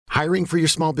Hiring for your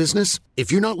small business?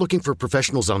 If you're not looking for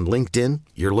professionals on LinkedIn,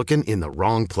 you're looking in the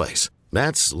wrong place.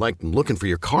 That's like looking for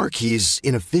your car keys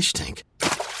in a fish tank.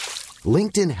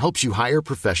 LinkedIn helps you hire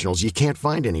professionals you can't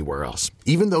find anywhere else,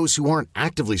 even those who aren't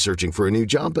actively searching for a new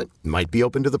job but might be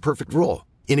open to the perfect role.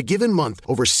 In a given month,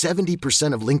 over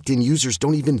 70% of LinkedIn users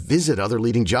don't even visit other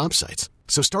leading job sites.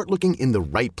 So start looking in the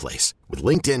right place. With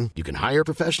LinkedIn, you can hire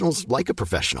professionals like a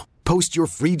professional. Post your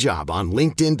free job on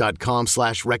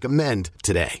linkedin.com/recommend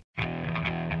today.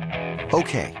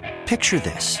 Okay, picture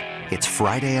this. It's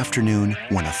Friday afternoon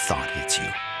when a thought hits you.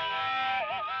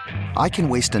 I can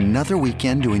waste another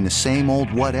weekend doing the same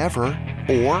old whatever,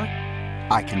 or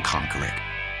I can conquer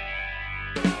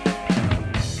it.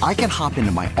 I can hop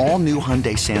into my all-new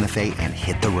Hyundai Santa Fe and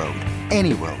hit the road.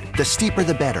 Any road. The steeper,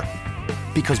 the better.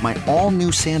 Because my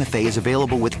all-new Santa Fe is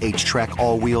available with H-Track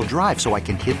all-wheel drive, so I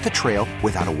can hit the trail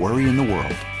without a worry in the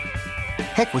world.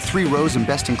 Heck, with 3 rows and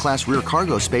best-in-class rear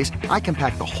cargo space, I can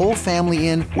pack the whole family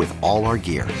in with all our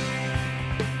gear.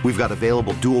 We've got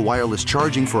available dual wireless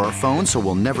charging for our phones, so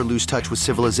we'll never lose touch with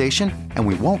civilization, and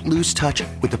we won't lose touch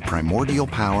with the primordial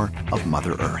power of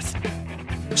Mother Earth.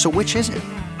 So which is it?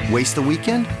 Waste the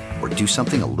weekend or do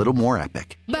something a little more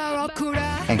epic?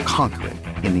 And conquer it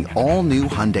in the all-new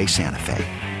Hyundai Santa Fe.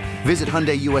 Visit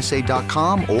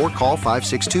HyundaiUSA.com or call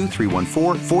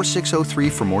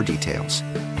 562-314-4603 for more details.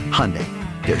 Hyundai,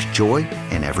 there's joy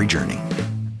in every journey.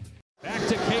 Back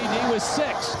to KD with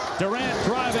 6. Durant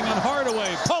driving on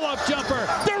Hardaway. Pull-up jumper.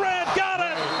 Durant got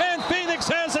it! And Phoenix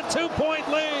has a 2-point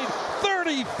lead.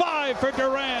 35 for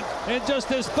Durant in just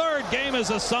his 3rd game as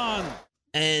a Sun.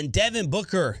 And Devin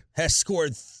Booker has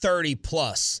scored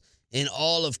 30-plus in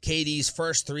all of KD's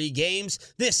first 3 games.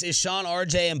 This is Sean,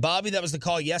 RJ, and Bobby. That was the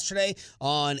call yesterday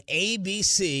on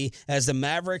ABC as the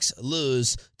Mavericks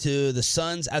lose to the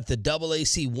Suns at the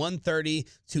AAC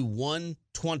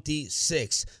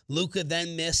 130-126. Luka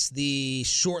then missed the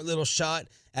short little shot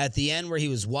at the end where he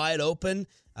was wide open,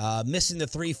 missing the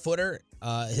 3-footer.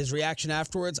 His reaction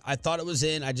afterwards, I thought it was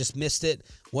in. I just missed it.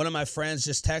 One of my friends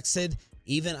just texted,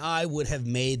 even I would have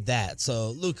made that.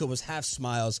 So Luka was half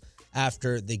smiles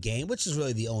after the game, which is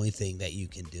really the only thing that you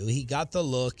can do. He got the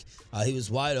look. He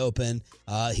was wide open.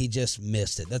 He just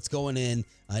missed it. That's going in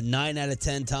 9 out of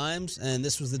 10 times, and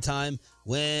this was the time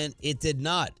when it did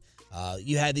not.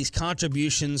 You had these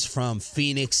contributions from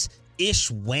Phoenix. Ish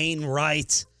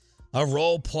Wainwright, a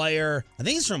role player. I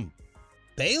think he's from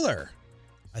Baylor.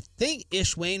 I think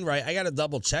Ish Wainwright. I got to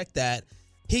double check that.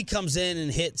 He comes in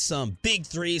and hits some big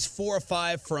threes, 4 or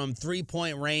 5 from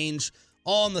 3-point range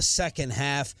all in the second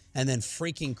half. And then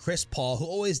freaking Chris Paul, who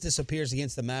always disappears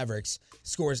against the Mavericks,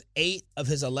 scores 8 of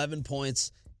his 11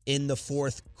 points in the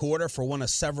fourth quarter for one of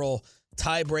several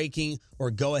tie-breaking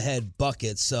or go-ahead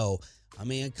buckets. So, I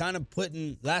mean, kind of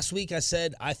putting – last week I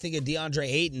said I think of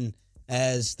DeAndre Ayton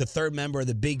as the 3rd member of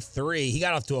the Big Three. He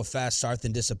got off to a fast start,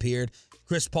 then disappeared.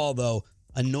 Chris Paul, though,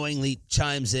 annoyingly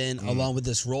chimes in along with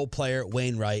this role player,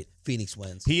 Wainwright. Phoenix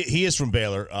wins. He is from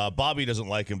Baylor. Bobby doesn't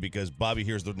like him because Bobby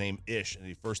hears the name Ish, and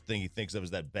the first thing he thinks of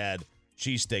is that bad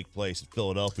cheesesteak place in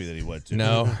Philadelphia that he went to.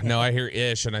 No, I hear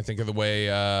Ish, and I think of the way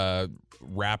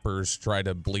rappers try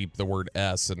to bleep the word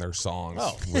S in their songs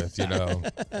with,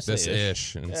 this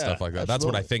Ish and stuff like that. Absolutely. That's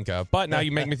what I think of. But now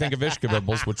you make me think of Ish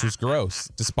Kibibbles, which was gross,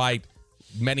 despite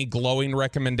many glowing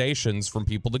recommendations from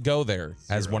people to go there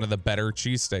as one of the better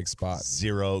cheesesteak spots.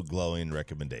 0 glowing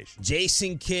recommendations.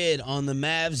 Jason Kidd on the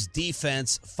Mavs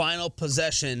defense, final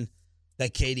possession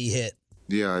that KD hit.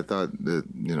 Yeah, I thought that,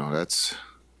 that's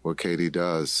what KD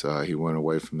does. He went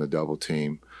away from the double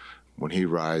team. When he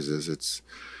rises,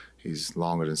 he's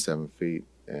longer than 7 feet,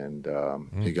 and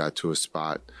he got to a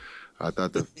spot. I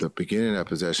thought the beginning of that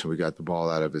possession, we got the ball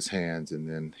out of his hands, and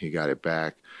then he got it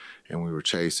back. And we were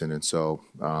chasing, and so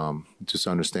just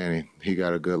understanding he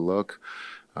got a good look,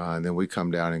 and then we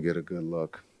come down and get a good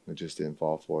look. It just didn't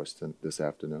fall for us this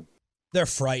afternoon. They're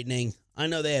frightening. I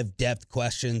know they have depth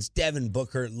questions. Devin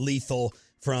Booker, lethal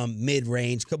from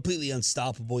mid-range, completely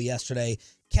unstoppable yesterday.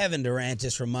 Kevin Durant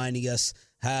just reminding us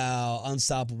how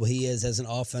unstoppable he is as an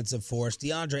offensive force.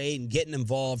 DeAndre Ayton getting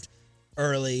involved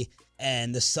early,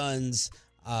 and the Suns,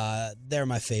 they're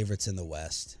my favorites in the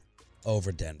West.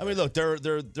 Over Denver. I mean, look,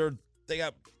 they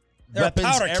got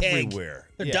weapons everywhere.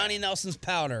 They're Donnie Nelson's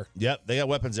powder. Yep, they got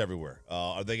weapons everywhere.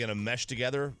 Are they going to mesh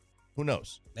together? Who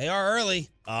knows? They are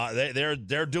early.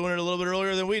 They're doing it a little bit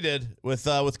earlier than we did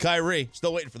with Kyrie.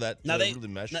 Still waiting for that. Now really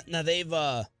mesh. Now they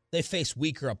faced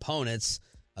weaker opponents.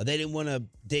 They didn't want to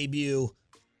debut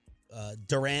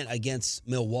Durant against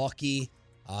Milwaukee.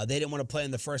 They didn't want to play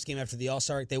in the first game after the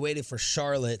All-Star. They waited for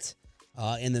Charlotte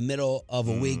in the middle of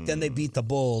a week. Then they beat the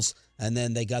Bulls, and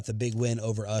then they got the big win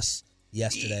over us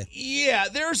yesterday. Yeah,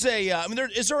 there's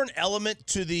is there an element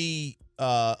to the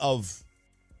of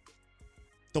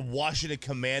the Washington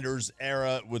Commanders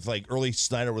era with like early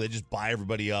Snyder where they just buy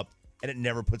everybody up and it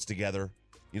never puts together?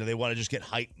 They want to just get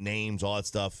hype names, all that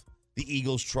stuff. The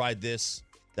Eagles tried this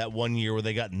that one year where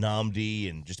they got Nnamdi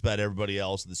and just about everybody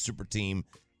else. The super team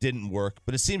didn't work,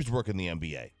 but it seems to work in the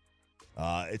NBA.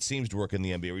 It seems to work in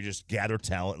the NBA where you just gather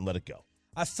talent and let it go.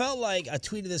 I felt like I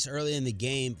tweeted this early in the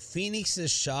game.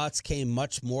 Phoenix's shots came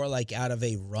much more like out of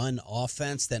a run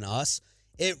offense than us.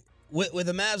 With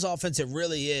the Mavs offense, it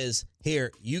really is,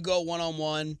 here, you go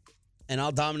one-on-one and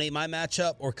I'll dominate my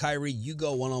matchup, or Kyrie, you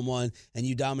go one-on-one and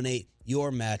you dominate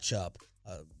your matchup.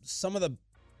 Some of the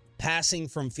passing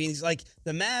from Phoenix, like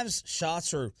the Mavs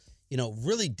shots are,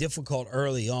 really difficult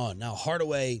early on. Now,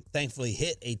 Hardaway thankfully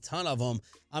hit a ton of them.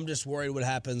 I'm just worried what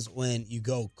happens when you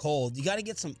go cold. You got to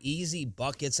get some easy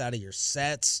buckets out of your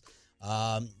sets.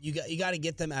 You got to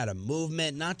get them out of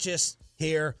movement, not just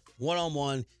here,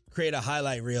 one-on-one, create a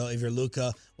highlight reel if you're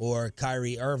Luka or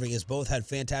Kyrie Irving, as both had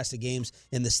fantastic games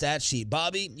in the stat sheet.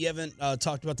 Bobby, you haven't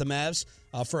talked about the Mavs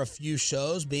for a few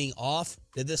shows being off.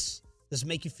 Did this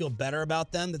make you feel better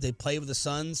about them, that they play with the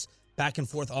Suns back and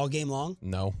forth all game long?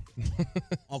 No.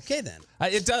 Okay, then.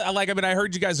 It does. I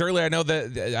heard you guys earlier.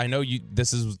 I know you.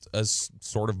 This is a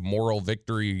sort of moral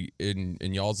victory in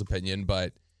y'all's opinion,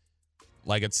 but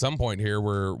like at some point here,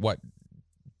 we're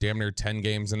damn near 10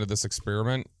 games into this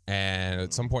experiment, and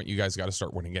at some point you guys got to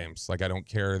start winning games. Like, I don't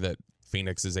care that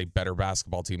Phoenix is a better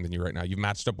basketball team than you right now. You've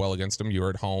matched up well against them. You're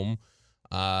at home.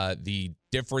 The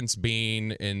difference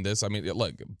being in this,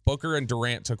 look, Booker and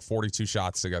Durant took 42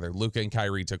 shots together. Luka and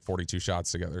Kyrie took 42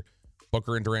 shots together.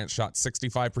 Booker and Durant shot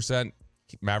 65%.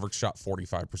 Mavericks shot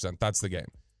 45%. That's the game.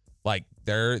 Like,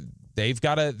 they've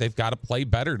got to play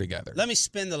better together. Let me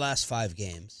spin the last 5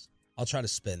 games. I'll try to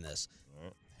spin this.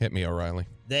 Hit me, O'Reilly.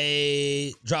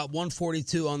 They dropped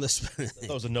 142 on the spin. That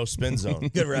was a no-spin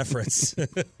zone. Good reference.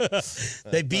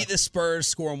 They beat the Spurs,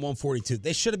 scoring 142.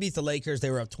 They should have beat the Lakers. They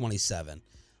were up 27.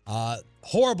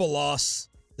 Horrible loss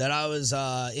that I was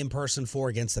in person for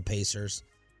against the Pacers.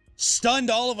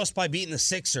 Stunned all of us by beating the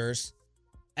Sixers.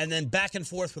 And then back and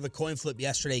forth with a coin flip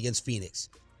yesterday against Phoenix.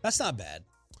 That's not bad.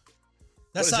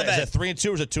 That's not bad. Is that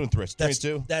 3-2 or is it 2-3?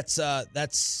 3-2?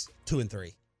 That's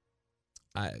 2-3.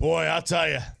 Boy, I'll tell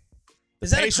you.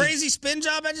 Is that a crazy spin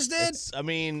job I just did?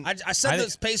 I said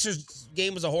the Pacers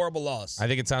game was a horrible loss. I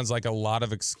think it sounds like a lot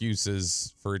of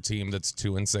excuses for a team that's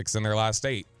 2-6 in their last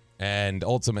 8. And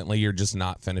ultimately, you're just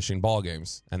not finishing ball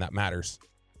games, and that matters.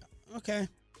 Okay.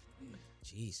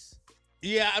 Jeez.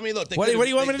 Yeah, look. What do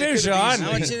you want me to do, Sean?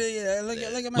 I want you to look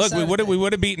at my Look, we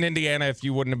would have beaten Indiana if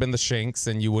you wouldn't have been the Shanks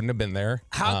and you wouldn't have been there.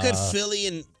 How could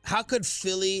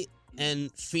Philly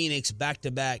and Phoenix back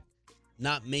to back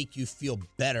not make you feel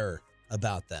better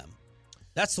about them?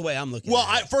 That's the way I'm looking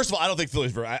at it. First of all, I don't think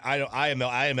Philly's very. I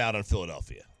am out on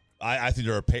Philadelphia. I think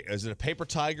they're is it a paper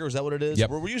tiger? Is that what it is? Yep.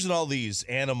 We're using all these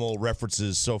animal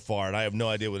references so far, and I have no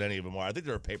idea what any of them are. I think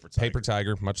they're a paper tiger. Paper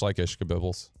tiger, much like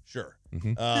Ishka-Bibbles. Sure.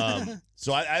 Mm-hmm.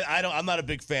 So I'm not a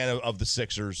big fan of the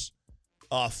Sixers.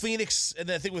 Phoenix, and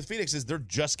the thing with Phoenix is they're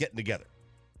just getting together.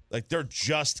 Like, they're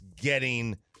just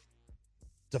getting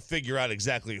to figure out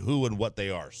exactly who and what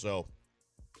they are. So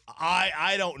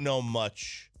I don't know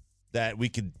much that we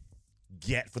could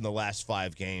get from the last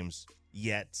 5 games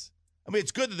yet.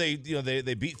 It's good that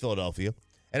they beat Philadelphia,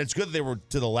 and it's good that they were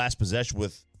to the last possession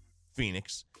with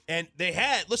Phoenix. And they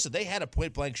had a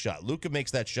point-blank shot. Luka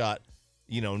makes that shot,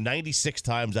 96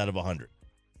 times out of 100,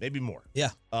 maybe more.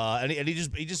 Yeah. And he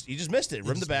just missed it,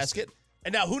 rimmed the basket.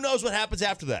 And now who knows what happens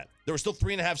after that? There were still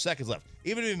 3.5 seconds left.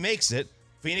 Even if he makes it,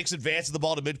 Phoenix advances the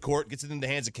ball to midcourt, gets it in the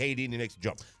hands of KD, and he makes a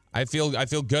jump. I feel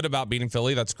good about beating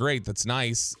Philly. That's great. That's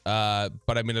nice. But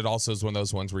it also is one of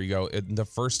those ones where you go, the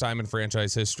first time in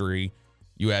franchise history,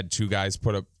 you had 2 guys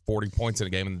put up 40 points in a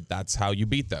game, and that's how you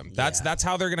beat them. That's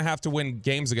how they're going to have to win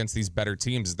games against these better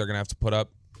teams. They're going to have to put up.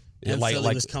 And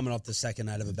Philly was coming off the second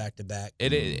night of a back-to-back.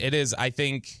 It is. I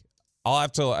think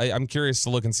I'm curious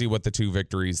to look and see what the 2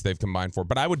 victories they've combined for.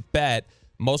 But I would bet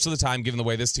most of the time, given the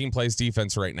way this team plays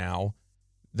defense right now,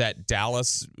 that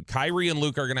Dallas, Kyrie and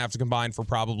Luka are going to have to combine for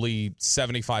probably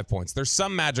 75 points. There's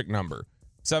some magic number,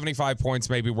 75 points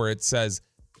maybe, where it says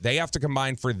they have to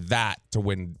combine for that to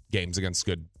win games against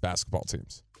good basketball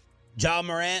teams. Ja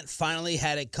Morant finally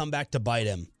had it come back to bite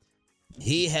him.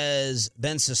 He has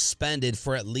been suspended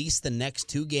for at least the next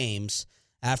 2 games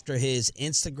after his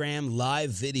Instagram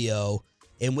live video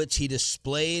in which he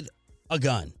displayed a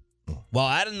gun while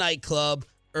at a nightclub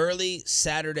early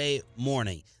Saturday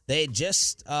morning. They had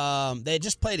just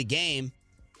played a game,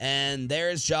 and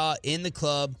there's Ja in the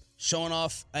club showing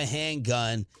off a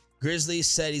handgun, Grizzlies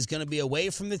said he's going to be away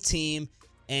from the team,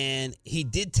 and he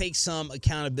did take some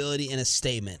accountability in a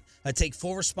statement. I take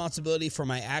full responsibility for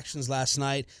my actions last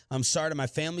night. I'm sorry to my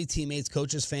family, teammates,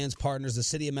 coaches, fans, partners, the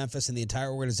city of Memphis, and the entire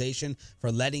organization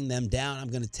for letting them down. I'm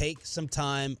going to take some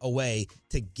time away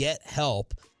to get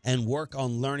help and work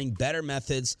on learning better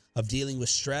methods of dealing with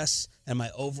stress and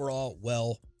my overall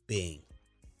well-being.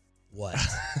 What?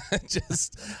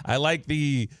 I like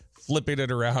the flipping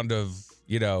it around of,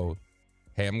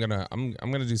 hey, I'm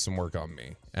gonna do some work on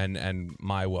me and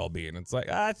my well-being. It's like,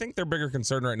 I think their bigger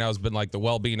concern right now has been like the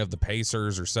well-being of the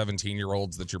Pacers or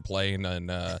 17-year-olds that you're playing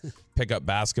and pickup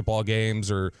basketball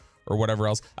games or whatever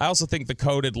else. I also think the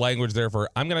coded language there for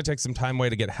I'm going to take some time away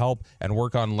to get help and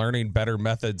work on learning better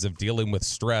methods of dealing with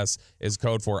stress is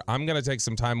code for I'm going to take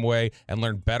some time away and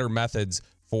learn better methods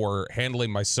for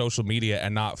handling my social media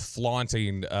and not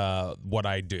flaunting what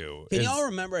I do. Can y'all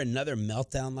remember another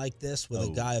meltdown like this with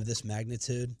a guy of this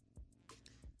magnitude?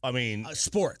 I mean,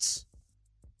 sports.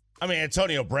 I mean,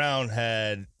 Antonio Brown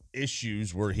had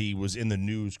issues where he was in the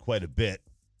news quite a bit.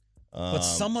 But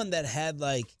someone that had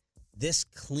like this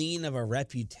clean of a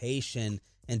reputation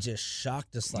and just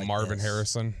shocked us like Marvin this.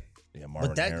 Harrison. Yeah,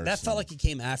 Marvin Harrison. That felt like it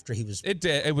came after he was. It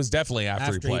did. It was definitely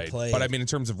after he played. But I mean, in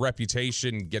terms of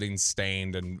reputation getting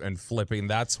stained and flipping,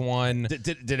 that's one.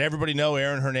 Did everybody know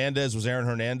Aaron Hernandez was Aaron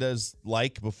Hernandez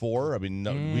like before? I mean,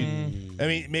 no.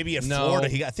 Maybe at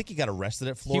Florida. I think he got arrested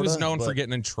at Florida. He was known for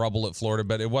getting in trouble at Florida,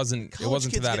 but it wasn't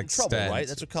to that extent. Trouble, right?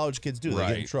 That's what college kids do. They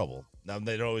get in trouble. Now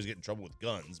they don't always get in trouble with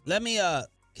guns. Let me.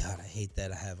 God, I hate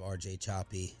that I have RJ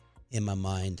Choppy in my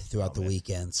mind throughout the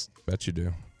weekends. Bet you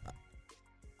do.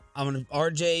 I'm an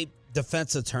RJ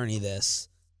defense attorney this,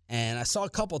 and I saw a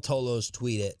couple Tolos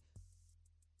tweet it.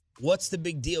 What's the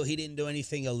big deal? He didn't do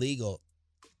anything illegal.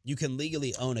 You can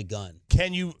legally own a gun.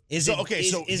 Can you? Is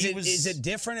it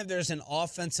different if there's an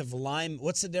offensive line?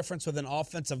 What's the difference with an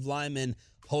offensive lineman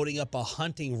holding up a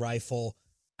hunting rifle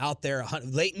out there?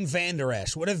 Leighton Vander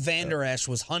Esch. What if Vander Esch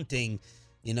was hunting,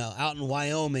 out in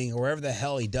Wyoming or wherever the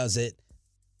hell he does it?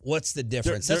 What's the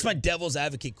difference? That's my devil's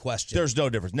advocate question. There's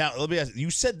no difference. Now, let me ask you. You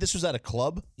said this was at a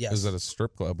club? Yes. It was at a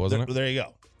strip club, wasn't it? There you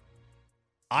go.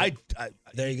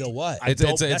 There you go. What?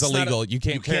 It's illegal. You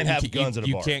can't have guns at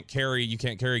a bar. You can't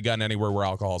carry a gun anywhere where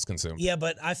alcohol is consumed. Yeah,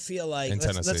 but I feel like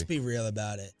Tennessee. Let's be real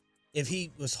about it. If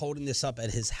he was holding this up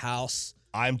at his house,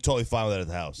 I'm totally fine with that at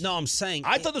the house. No, I'm saying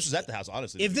I thought this was at the house.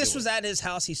 Honestly, if this was at his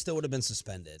house, he still would have been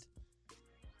suspended.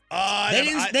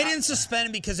 They didn't suspend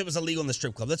him because it was illegal in the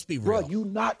strip club. Let's be real. Bro, you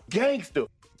not gangster.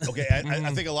 Okay,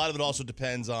 I think a lot of it also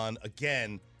depends on,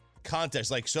 again,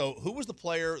 context. Like, so who was the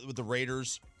player with the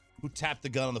Raiders who tapped the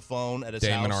gun on the phone at his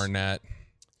house? Damon Arnett.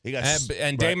 He got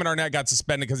and Damon Arnett got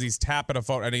suspended because he's tapping a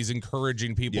phone and he's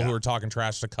encouraging people who are talking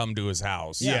trash to come to his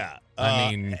house. Yeah.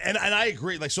 I mean, and I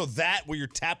agree. Like, so that where you're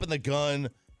tapping the gun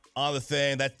on the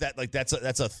thing,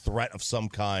 that's a threat of some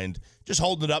kind. Just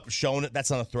holding it up, showing it, that's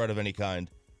not a threat of any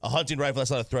kind. A hunting rifle,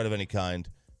 that's not a threat of any kind.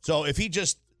 So if he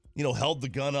just, held the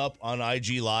gun up on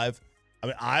IG Live, I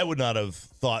mean, I would not have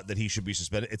thought that he should be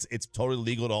suspended. It's totally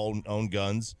legal to own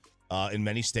guns in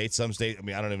many states. Some states, I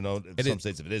mean, I don't even know some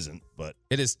states if it isn't, but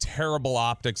it is terrible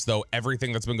optics, though.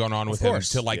 Everything that's been going on with him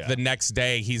to the next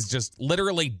day, he's just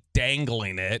literally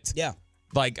dangling it. Yeah,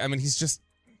 like I mean,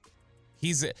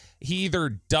 he either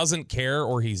doesn't care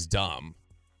or he's dumb.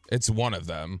 It's one of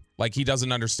them. Like he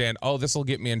doesn't understand. Oh, this will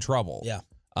get me in trouble. Yeah.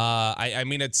 I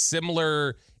mean, it's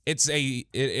similar. It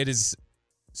is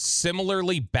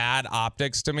similarly bad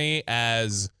optics to me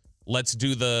as let's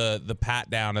do the pat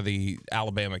down of the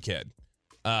Alabama kid.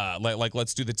 Like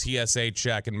let's do the TSA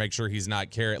check and make sure he's not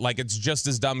carrying. Like it's just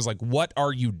as dumb as like, what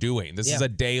are you doing? This is a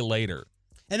day later.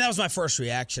 And that was my first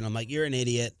reaction. I'm like, you're an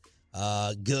idiot.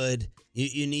 Good.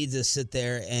 You need to sit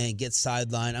there and get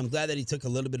sidelined. I'm glad that he took a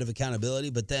little bit of accountability,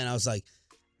 but then I was like,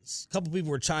 a couple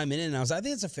people were chiming in, and I was like, I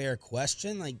think it's a fair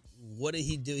question. Like, what did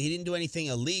he do? He didn't do anything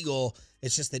illegal.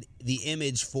 It's just that the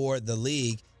image for the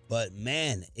league. But,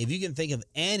 man, if you can think of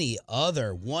any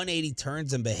other 180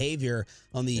 turns in behavior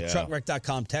on the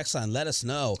truckwreck.com text line, let us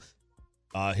know.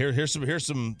 Here's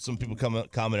some people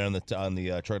commenting on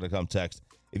the truck.com text.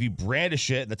 If you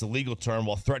brandish it, that's a legal term,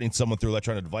 while threatening someone through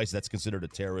electronic device, that's considered a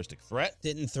terroristic threat.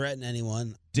 Didn't threaten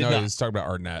anyone. He was talking about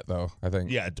Arnett, though, I think.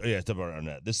 Yeah, it's talking about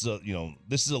Arnett. This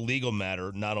is a legal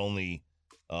matter, not only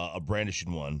a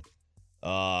brandishing one.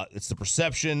 It's the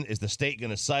perception. Is the state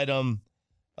going to cite him?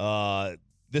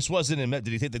 This wasn't in. Did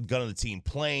he take the gun on the team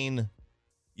plane?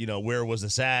 Where was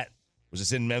this at? Was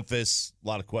this in Memphis? A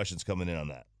lot of questions coming in on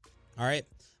that. All right.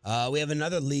 We have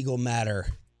another legal matter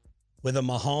with a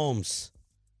Mahomes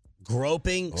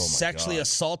groping, sexually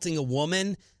assaulting a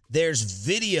woman. There's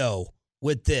video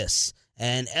with this.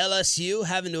 And LSU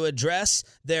having to address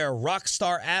their rock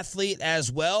star athlete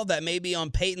as well that may be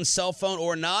on Peyton's cell phone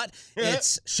or not.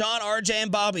 It's Sean, RJ,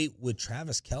 and Bobby with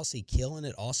Travis Kelce killing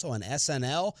it also on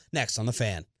SNL. Next on The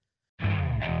Fan.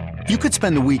 You could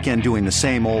spend the weekend doing the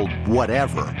same old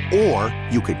whatever, or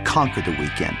you could conquer the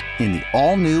weekend in the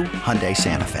all-new Hyundai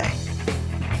Santa Fe.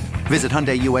 Visit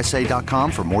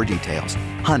HyundaiUSA.com for more details.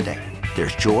 Hyundai,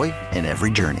 there's joy in every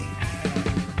journey.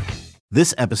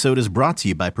 This episode is brought to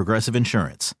you by Progressive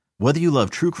Insurance. Whether you love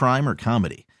true crime or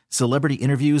comedy, celebrity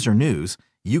interviews or news,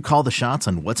 you call the shots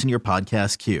on what's in your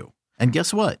podcast queue. And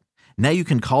guess what? Now you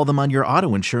can call them on your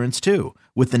auto insurance too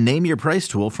with the Name Your Price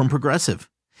tool from Progressive.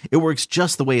 It works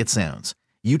just the way it sounds.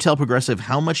 You tell Progressive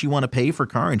how much you want to pay for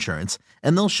car insurance,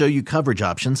 and they'll show you coverage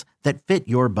options that fit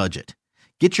your budget.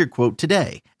 Get your quote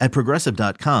today at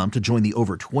Progressive.com to join the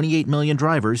over 28 million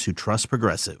drivers who trust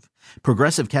Progressive.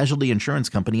 Progressive Casualty Insurance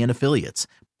Company and Affiliates.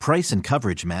 Price and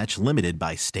coverage match limited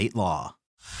by state law.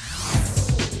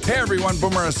 Hey everyone,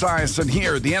 Boomer Esiason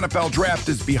here. The NFL Draft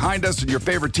is behind us and your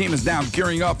favorite team is now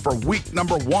gearing up for week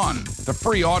number 1. The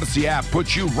free Odyssey app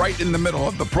puts you right in the middle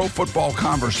of the pro football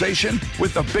conversation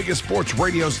with the biggest sports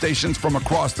radio stations from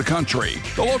across the country.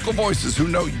 The local voices who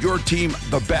know your team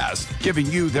the best, giving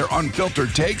you their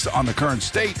unfiltered takes on the current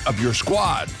state of your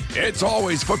squad. It's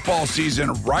always football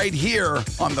season right here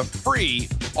on the free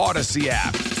Odyssey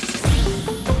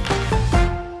app.